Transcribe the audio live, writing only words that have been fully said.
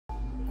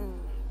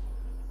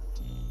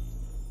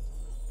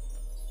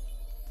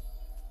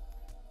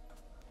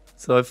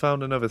So I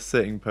found another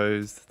sitting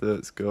pose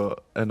that's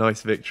got a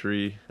nice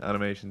victory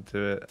animation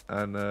to it,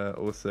 and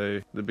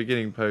also the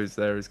beginning pose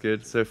there is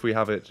good. So if we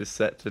have it just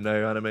set to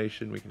no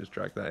animation, we can just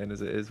drag that in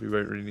as it is. We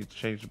won't really need to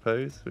change the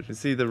pose. But you can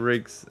see the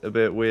rig's a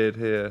bit weird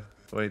here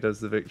when he does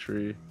the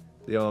victory.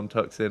 The arm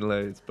tucks in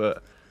loads,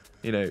 but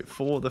you know,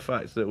 for the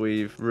fact that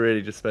we've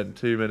really just spent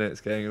 2 minutes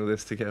getting all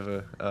this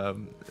together,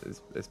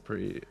 it's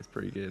pretty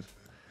good.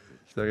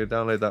 So I'm gonna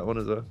download that one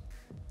as well.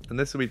 And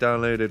this will be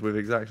downloaded with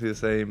exactly the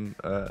same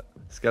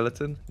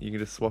skeleton. You can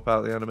just swap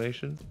out the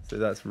animation, so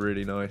that's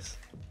really nice.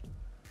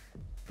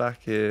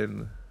 Back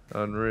in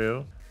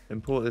Unreal,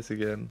 import this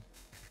again.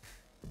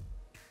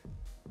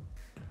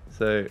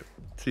 So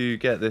to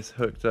get this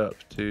hooked up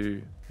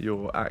to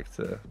your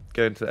actor,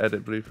 go into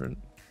Edit Blueprint,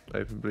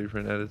 open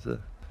Blueprint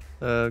Editor,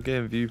 go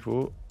in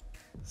Viewport.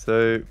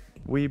 So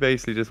we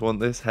basically just want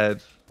this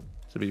head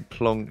to be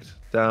plonked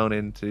down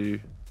into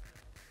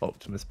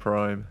Optimus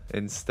Prime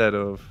instead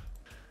of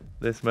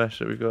this mesh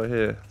that we've got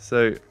here.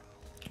 So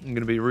I'm going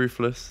to be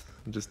ruthless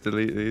and just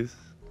delete these.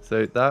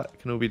 So that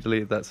can all be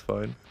deleted, that's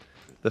fine.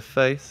 The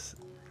face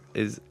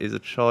is a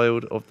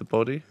child of the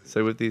body.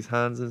 So with these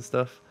hands and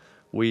stuff,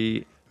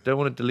 we don't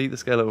want to delete the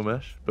skeletal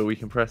mesh, but we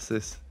can press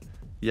this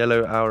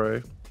yellow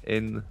arrow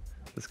in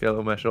the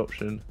skeletal mesh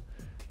option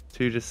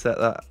to just set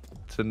that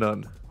to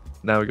none.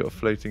 Now we've got a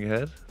floating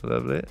head,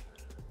 lovely.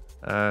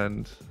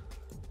 And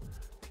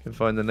can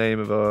find the name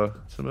of our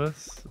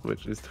Optimus,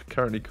 which is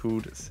currently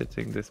called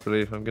Sitting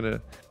Disbelief. I'm going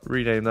to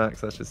rename that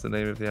because that's just the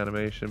name of the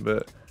animation,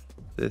 but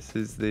this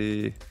is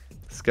the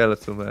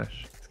skeletal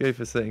mesh. Let's go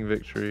for Sitting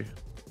Victory,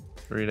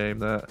 rename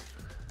that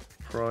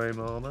Prime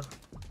Armor.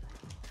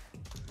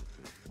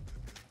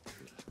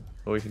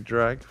 Or we can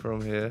drag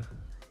from here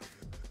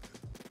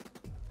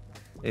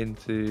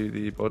into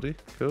the body.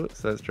 Cool,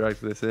 so let's drag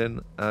this in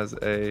as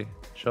a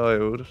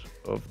child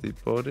of the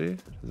body,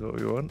 is what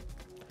we want.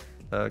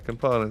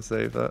 Compile and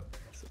save that.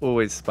 It's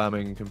always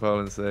spamming compile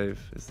and save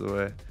is the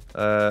way.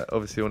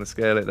 Obviously you want to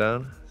scale it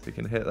down, so you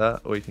can hit that,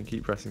 or you can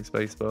keep pressing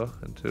spacebar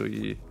until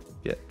you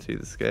get to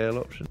the scale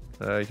option.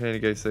 You can only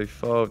go so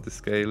far with the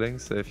scaling,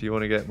 so if you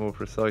want to get more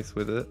precise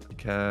with it, you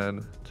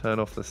can turn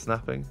off the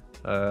snapping.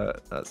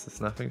 That's the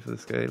snapping for the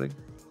scaling.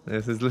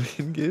 This is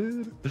looking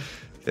good.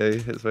 Okay,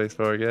 hit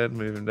spacebar again,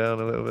 move him down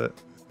a little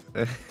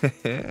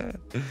bit.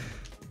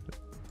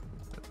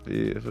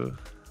 Beautiful.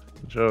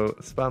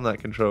 Spam that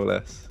Control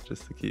S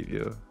just to keep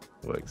your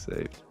work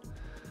saved.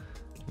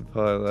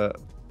 Compile that.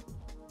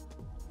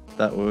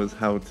 That was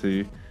how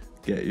to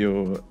get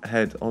your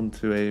head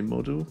onto a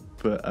model,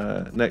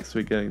 but next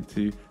we're going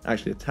to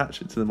actually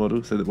attach it to the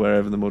model so that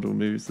wherever the model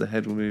moves, the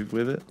head will move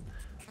with it.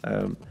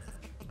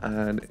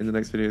 And in the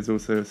next video is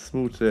also a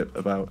small tip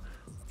about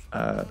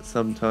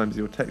sometimes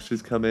your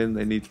textures come in,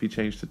 they need to be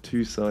changed to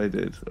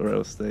two-sided or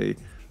else they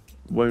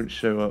won't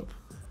show up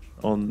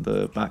on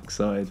the back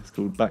side. It's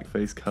called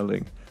backface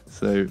culling.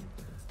 So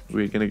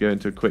we're going to go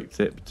into a quick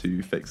tip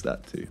to fix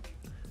that too.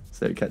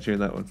 So catch you in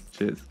that one.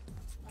 Cheers.